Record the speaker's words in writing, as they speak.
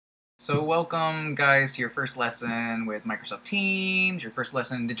So welcome guys to your first lesson with Microsoft Teams, your first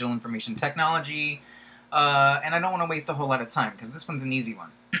lesson in digital information technology. And I don't want to waste a whole lot of time because this one's an easy one.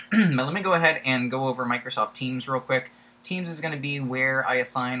 But let me go ahead and go over Microsoft Teams real quick. Teams is going to be where I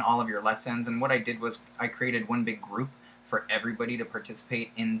assign all of your lessons, and what I did was I created one big group for everybody to participate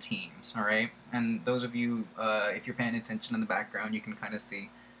in Teams, alright? And those of you, if you're paying attention in the background, you can kind of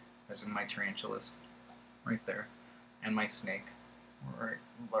see there's my tarantulas right there, and my snake. Right,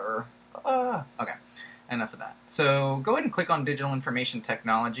 okay, enough of that. So go ahead and click on Digital Information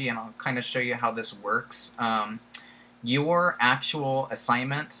Technology, and I'll kind of show you how this works. Your actual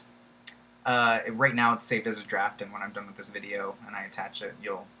assignment, right now it's saved as a draft, and when I'm done with this video and I attach it,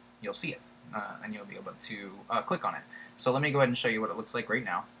 you'll see it, and you'll be able to click on it. So let me go ahead and show you what it looks like right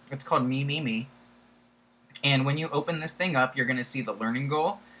now. It's called Me. And when you open this thing up, you're going to see the learning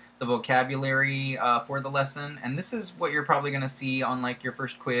goal, the vocabulary for the lesson, and this is what you're probably going to see on like your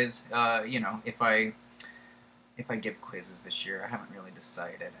first quiz. You know, if I give quizzes this year, I haven't really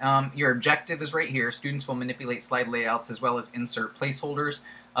decided. Your objective is right here. Students will manipulate slide layouts as well as insert placeholders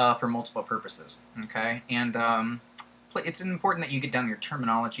for multiple purposes. Okay, and it's important that you get down your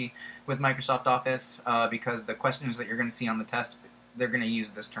terminology with Microsoft Office because the questions that you're going to see on the test, they're going to use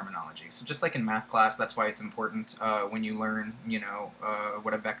this terminology. So just like in math class, that's why it's important when you learn, you know,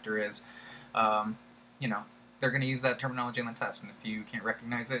 what a vector is. You know, they're going to use that terminology on the test, and if you can't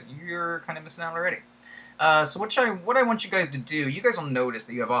recognize it, you're kind of missing out already. So what I want you guys to do, you guys will notice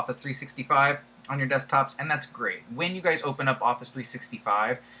that you have Office 365 on your desktops, and that's great. When you guys open up Office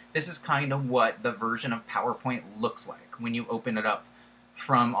 365, this is kind of what the version of PowerPoint looks like when you open it up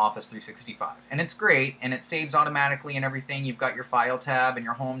from Office 365. And it's great, and it saves automatically and everything. You've got your File tab and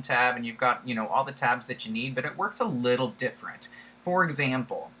your Home tab, and you've got, you know, all the tabs that you need, but it works a little different. For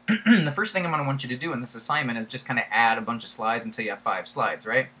example, the first thing I'm going to want you to do in this assignment is just kind of add a bunch of slides until you have 5 slides,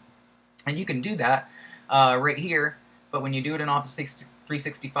 right? And you can do that right here, but when you do it in Office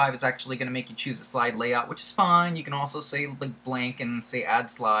 365, it's actually going to make you choose a slide layout, which is fine. You can also say like blank and say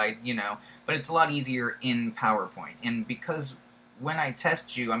add slide, you know, but it's a lot easier in PowerPoint. And because when I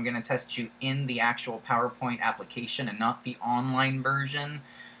test you, I'm going to test you in the actual PowerPoint application and not the online version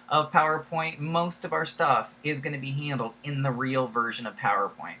of PowerPoint, most of our stuff is going to be handled in the real version of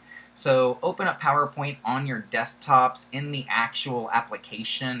PowerPoint. So open up PowerPoint on your desktops in the actual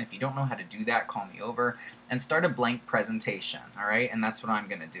application. If you don't know how to do that, call me over and start a blank presentation, all right? And that's what I'm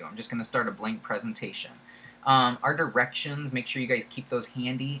going to do. I'm just going to start a blank presentation. Our directions, make sure you guys keep those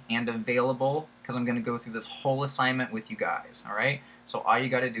handy and available because I'm going to go through this whole assignment with you guys, all right? So all you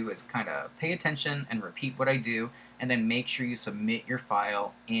got to do is kind of pay attention and repeat what I do, and then make sure you submit your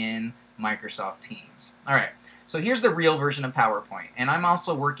file in Microsoft Teams. All right, so here's the real version of PowerPoint, and I'm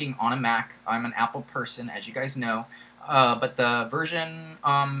also working on a Mac. I'm an Apple person, as you guys know, but the version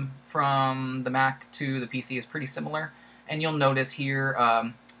from the Mac to the PC is pretty similar, and you'll notice here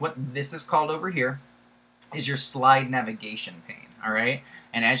what this is called over here is your slide navigation pane, all right?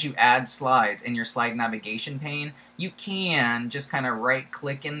 And as you add slides in your slide navigation pane, you can just kind of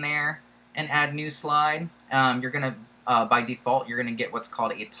right-click in there and add new slide. You're going to, by default, you're going to get what's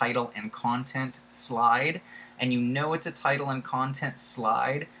called a title and content slide. And you know it's a title and content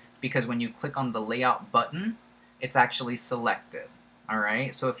slide because when you click on the layout button, it's actually selected, all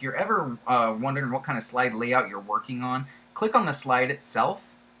right? So if you're ever wondering what kind of slide layout you're working on, click on the slide itself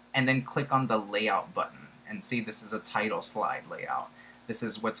and then click on the layout button. And see, this is a title slide layout. This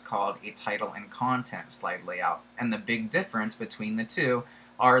is what's called a title and content slide layout. And the big difference between the two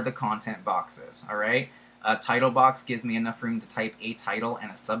are the content boxes, all right? A title box gives me enough room to type a title and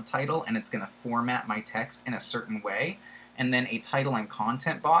a subtitle, and it's going to format my text in a certain way. And then a title and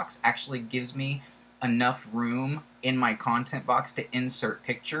content box actually gives me enough room in my content box to insert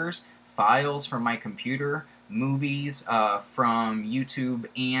pictures, files from my computer, movies from YouTube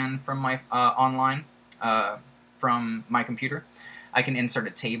and from my online. From my computer. I can insert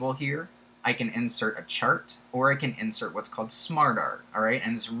a table here, I can insert a chart, or I can insert what's called SmartArt, all right?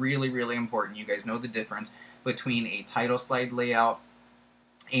 And it's really, really important. You guys know the difference between a title slide layout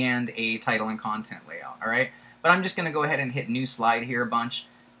and a title and content layout, all right? But I'm just going to go ahead and hit new slide here a bunch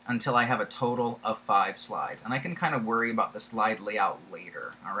until I have a total of 5 slides. And I can kind of worry about the slide layout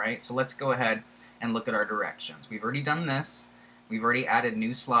later, all right? So let's go ahead and look at our directions. We've already done this. We've already added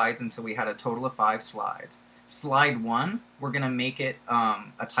new slides until we had a total of 5 slides. Slide 1, we're going to make it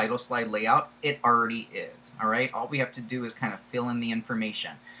a title slide layout. It already is, all right? All we have to do is kind of fill in the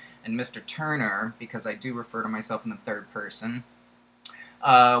information. And Mr. Turner, because I do refer to myself in the third person,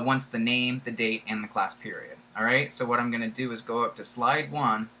 wants the name, the date, and the class period, all right? So what I'm going to do is go up to slide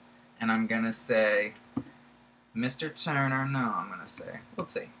 1, and I'm going to say, Mr. Turner, no, I'm going to say,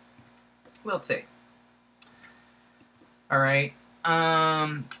 let's see. Lil T. All right.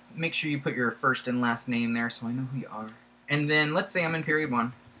 Make sure you put your first and last name there so I know who you are. And then let's say I'm in period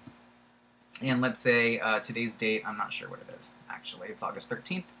 1. And let's say today's date, I'm not sure what it is. Actually, it's August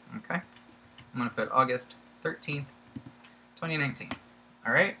 13th. Okay. I'm going to put August 13th, 2019.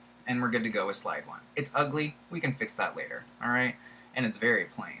 All right. And we're good to go with slide 1. It's ugly. We can fix that later. All right. And it's very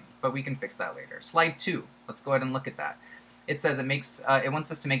plain, but we can fix that later. Slide 2. Let's go ahead and look at that. It says it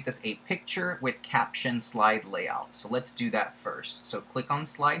wants us to make this a picture with caption slide layout. So let's do that first. So click on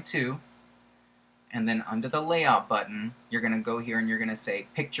slide 2, and then under the layout button, you're going to go here and you're going to say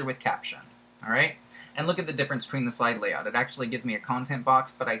picture with caption. All right? And look at the difference between the slide layout. It actually gives me a content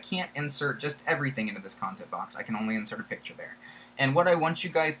box, but I can't insert just everything into this content box. I can only insert a picture there. And what I want you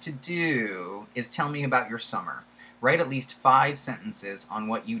guys to do is tell me about your summer. Write at least 5 sentences on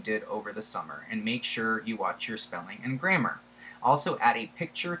what you did over the summer, and make sure you watch your spelling and grammar. Also add a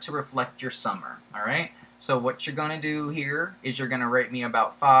picture to reflect your summer, all right? So what you're going to do here is you're going to write me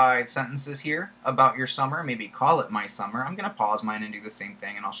about 5 sentences here about your summer, maybe call it my summer. I'm going to pause mine and do the same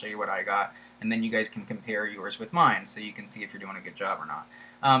thing, and I'll show you what I got, and then you guys can compare yours with mine so you can see if you're doing a good job or not.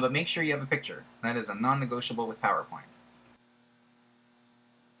 But make sure you have a picture. That is a non-negotiable with PowerPoint.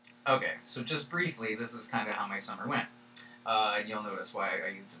 Okay, so just briefly, this is kind of how my summer went. You'll notice why I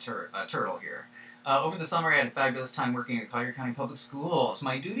used a turtle here. Over the summer, I had a fabulous time working at Collier County Public Schools.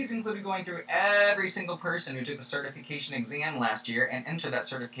 My duties included going through every single person who took a certification exam last year and enter that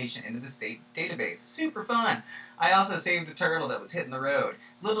certification into the state database. Super fun! I also saved a turtle that was hitting the road.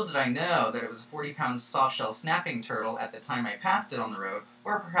 Little did I know that it was a 40-pound softshell snapping turtle at the time I passed it on the road,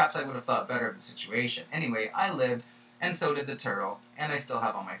 or perhaps I would have thought better of the situation. Anyway, I lived, and so did the turtle, and I still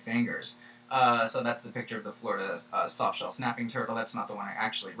have all my fingers. So that's the picture of the Florida softshell snapping turtle. That's not the one I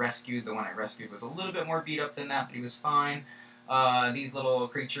actually rescued. The one I rescued was a little bit more beat up than that, but he was fine. These little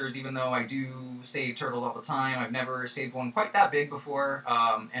creatures, even though I do save turtles all the time, I've never saved one quite that big before,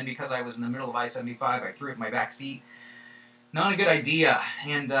 and because I was in the middle of I-75, I threw it in my back seat. Not a good idea,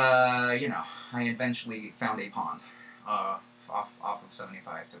 and, you know, I eventually found a pond off of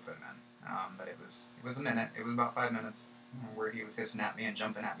 75 to put him in. But it was a minute. It was about 5 minutes where he was hissing at me and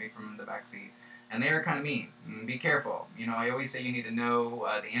jumping at me from the back seat. And they were kind of mean. Be careful. You know, I always say you need to know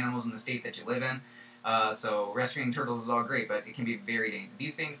the animals in the state that you live in. So rescuing turtles is all great, but it can be very dangerous.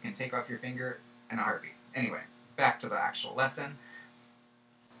 These things can take off your finger in a heartbeat. Anyway, back to the actual lesson.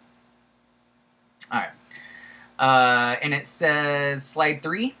 All right. And it says slide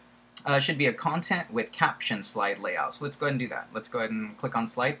 3. Should be a content with caption slide layout. So let's go ahead and do that. Let's go ahead and click on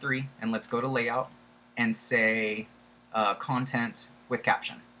slide 3, and let's go to layout and say content with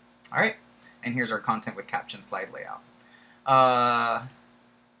caption. All right, and here's our content with caption slide layout.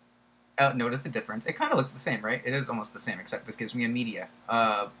 Notice the difference. It kind of looks the same, right? It is almost the same, except this gives me a media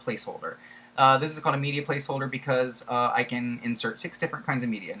placeholder. This is called a media placeholder because I can insert 6 different kinds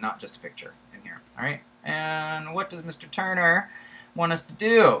of media, not just a picture in here. All right, and what does Mr. Turner want us to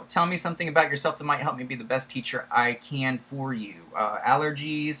do? Tell me something about yourself that might help me be the best teacher I can for you.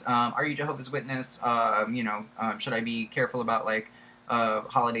 Allergies, are you Jehovah's Witness? You know, should I be careful about like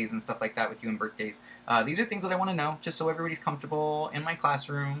holidays and stuff like that with you and birthdays? These are things that I want to know just so everybody's comfortable in my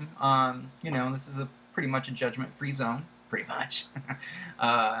classroom. You know, this is pretty much a judgment-free zone, pretty much.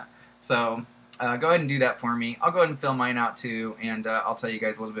 So go ahead and do that for me. I'll go ahead and fill mine out too, and I'll tell you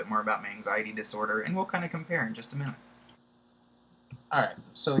guys a little bit more about my anxiety disorder, and we'll kind of compare in just a minute. Alright,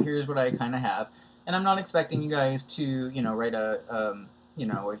 so here's what I kind of have, and I'm not expecting you guys to, you know, write a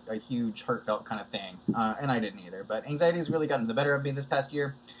huge heartfelt kind of thing, and I didn't either, but anxiety has really gotten the better of me this past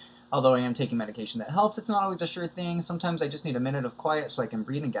year. Although I am taking medication that helps, it's not always a sure thing. Sometimes I just need a minute of quiet so I can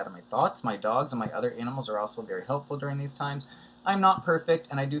breathe and gather my thoughts. My dogs and my other animals are also very helpful during these times. I'm not perfect,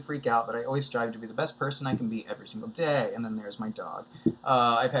 and I do freak out, but I always strive to be the best person I can be every single day. And then there's my dog.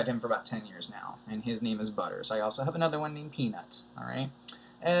 I've had him for about 10 years now, and his name is Butters. I also have another one named Peanut, all right?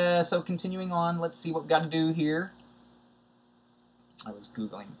 So continuing on, let's see what we got to do here. I was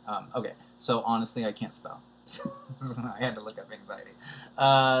Googling. Okay, so honestly, I can't spell. I had to look up anxiety.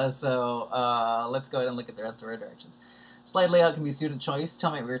 Let's go ahead and look at the rest of our directions. Slide layout can be student choice.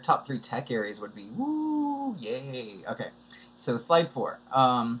 Tell me what your top 3 tech areas would be. Woo, yay. Okay. So slide 4,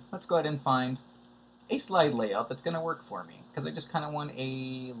 let's go ahead and find a slide layout that's going to work for me, because I just kind of want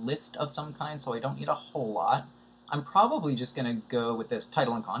a list of some kind, so I don't need a whole lot. I'm probably just going to go with this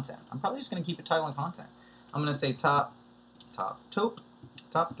title and content. I'm probably just going to keep it title and content. I'm going to say top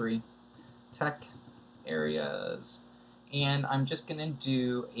 3 tech areas, and I'm just going to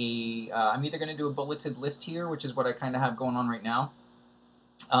do I'm either going to do a bulleted list here, which is what I kind of have going on right now,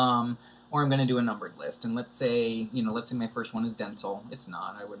 or I'm going to do a numbered list. And let's say, let's say my first one is dental. It's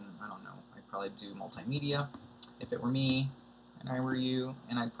not. I don't know. I'd probably do multimedia if it were me and I were you,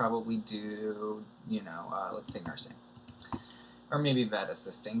 and I'd probably do, let's say nursing. Or maybe vet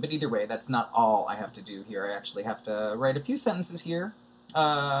assisting. But either way, that's not all I have to do here. I actually have to write a few sentences here.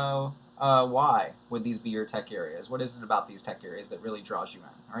 Why would these be your tech areas? What is it about these tech areas that really draws you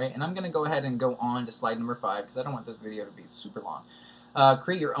in? All right, and I'm going to go ahead and go on to slide number 5 because I don't want this video to be super long.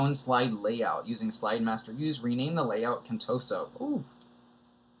 Create your own slide layout using Slide Master. Rename the layout Contoso. Ooh.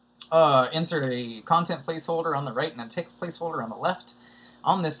 Insert a content placeholder on the right and a text placeholder on the left.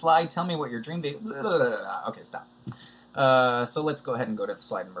 On this slide, tell me what your dream big. Okay, stop. So let's go ahead and go to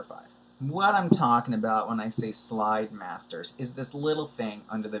slide number 5. What I'm talking about when I say Slide Masters is this little thing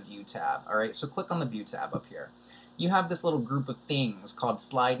under the View tab. All right, so click on the View tab up here. You have this little group of things called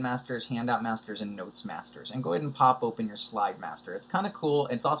Slide Masters, Handout Masters, and Notes Masters. And go ahead and pop open your Slide Master. It's kind of cool.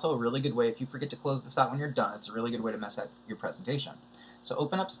 It's also a really good way, if you forget to close this out when you're done, it's a really good way to mess up your presentation. So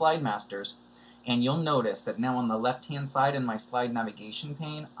open up Slide Masters, and you'll notice that now on the left-hand side in my slide navigation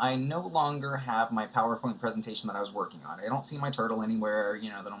pane, I no longer have my PowerPoint presentation that I was working on. I don't see my turtle anywhere,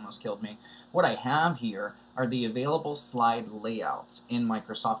 that almost killed me. What I have here are the available slide layouts in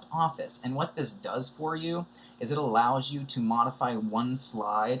Microsoft Office. And what this does for you is it allows you to modify one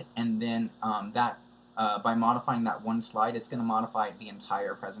slide, and then by modifying that one slide, it's going to modify the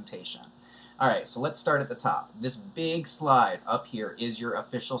entire presentation. All right, so let's start at the top. This big slide up here is your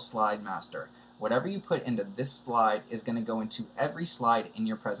official Slide Master. Whatever you put into this slide is going to go into every slide in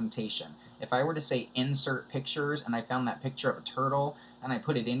your presentation. If I were to say insert pictures and I found that picture of a turtle and I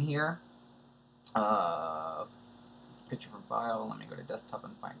put it in here, picture from file, let me go to desktop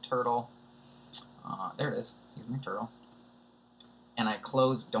and find turtle. There it is, here's my turtle. And I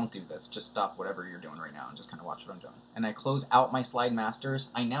close, don't do this, just stop whatever you're doing right now and just kind of watch what I'm doing. And I close out my Slide Masters.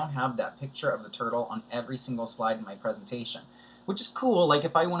 I now have that picture of the turtle on every single slide in my presentation, which is cool. Like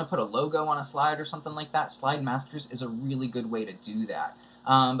if I want to put a logo on a slide or something like that, Slide Masters is a really good way to do that.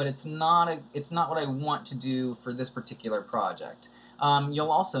 But it's not what I want to do for this particular project.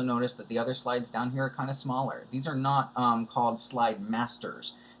 You'll also notice that the other slides down here are kind of smaller. These are not called Slide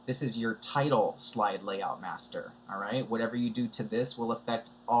Masters. This is your title slide layout master. All right, whatever you do to this will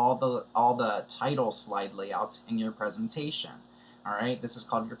affect all the title slide layouts in your presentation. All right, this is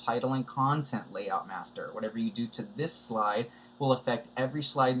called your title and content layout master. Whatever you do to this slide will affect every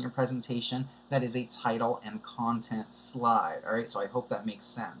slide in your presentation that is a title and content slide. All right, so I hope that makes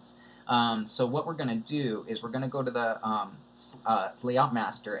sense. So what we're going to do is we're going to go to the layout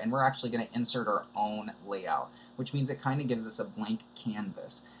master, and we're actually going to insert our own layout, which means it kind of gives us a blank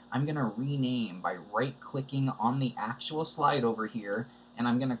canvas. I'm going to rename by right-clicking on the actual slide over here, and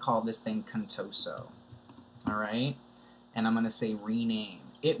I'm going to call this thing Contoso. All right, and I'm going to say rename.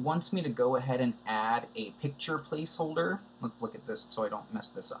 It wants me to go ahead and add a picture placeholder. Let's look at this so I don't mess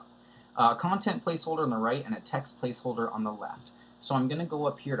this up. Content placeholder on the right and a text placeholder on the left. So I'm going to go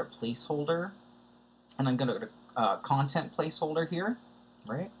up here to placeholder, and I'm going to go to content placeholder here,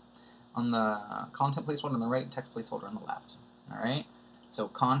 right? On the content placeholder on the right, text placeholder on the left. All right. So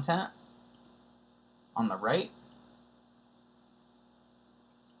content on the right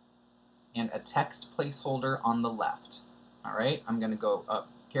and a text placeholder on the left. All right. I'm going to go up.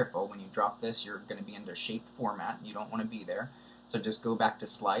 Careful, when you drop this, you're going to be under shape format. You don't want to be there. So just go back to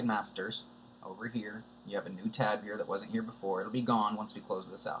Slide Masters over here. You have a new tab here that wasn't here before. It'll be gone once we close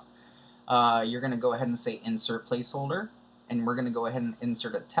this out. You're going to go ahead and say insert placeholder, and we're going to go ahead and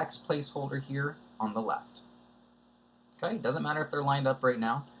insert a text placeholder here on the left. Okay, doesn't matter if they're lined up right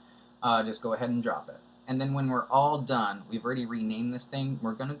now. Just go ahead and drop it. And then when we're all done, we've already renamed this thing.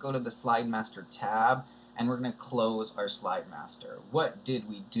 We're going to go to the Slide Master tab, and we're going to close our Slide Master. What did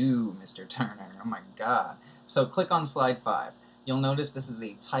we do, Mr. Turner? Oh my God. So click on slide 5. You'll notice this is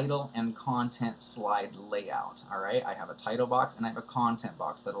a title and content slide layout. All right, I have a title box and I have a content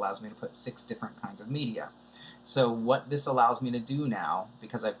box that allows me to put 6 different kinds of media. So what this allows me to do now,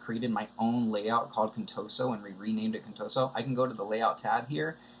 because I've created my own layout called Contoso and we renamed it Contoso, I can go to the layout tab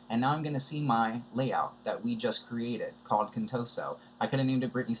here, and now I'm going to see my layout that we just created called Contoso. I could have named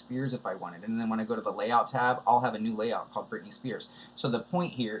it Britney Spears if I wanted, and then when I go to the layout tab, I'll have a new layout called Britney Spears. So the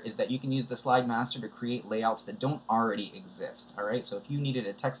point here is that you can use the Slide Master to create layouts that don't already exist. All right, so if you needed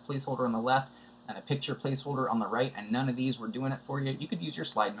a text placeholder on the left and a picture placeholder on the right, and none of these were doing it for you, you could use your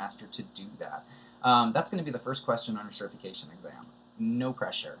Slide Master to do that. That's going to be the first question on your certification exam. No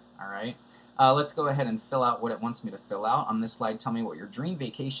pressure, all right? Let's go ahead and fill out what it wants me to fill out. On this slide, tell me what your dream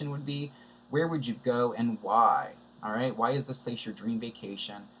vacation would be, where would you go, and why. All right, why is this place your dream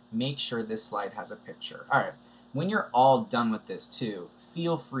vacation? Make sure this slide has a picture. All right, When you're all done with this too,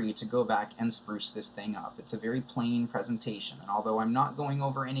 feel free to go back and spruce this thing up. It's a very plain presentation, and although I'm not going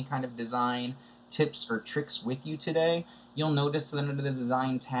over any kind of design tips or tricks with you today, you'll notice that under the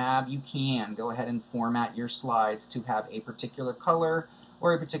Design tab, you can go ahead and format your slides to have a particular color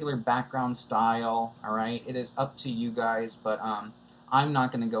or a particular background style. All right, it is up to you guys, but I'm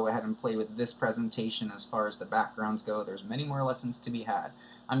not going to go ahead and play with this presentation as far as the backgrounds go. There's many more lessons to be had.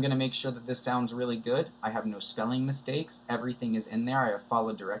 I'm going to make sure that this sounds really good. I have no spelling mistakes. Everything is in there. I have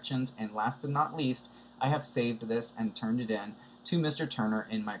followed directions. And last but not least, I have saved this and turned it in to Mr. Turner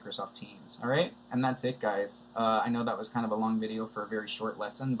in Microsoft Teams. All right? And that's it, guys. I know that was kind of a long video for a very short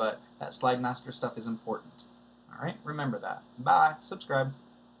lesson, but that Slide Master stuff is important. All right? Remember that. Bye. Subscribe.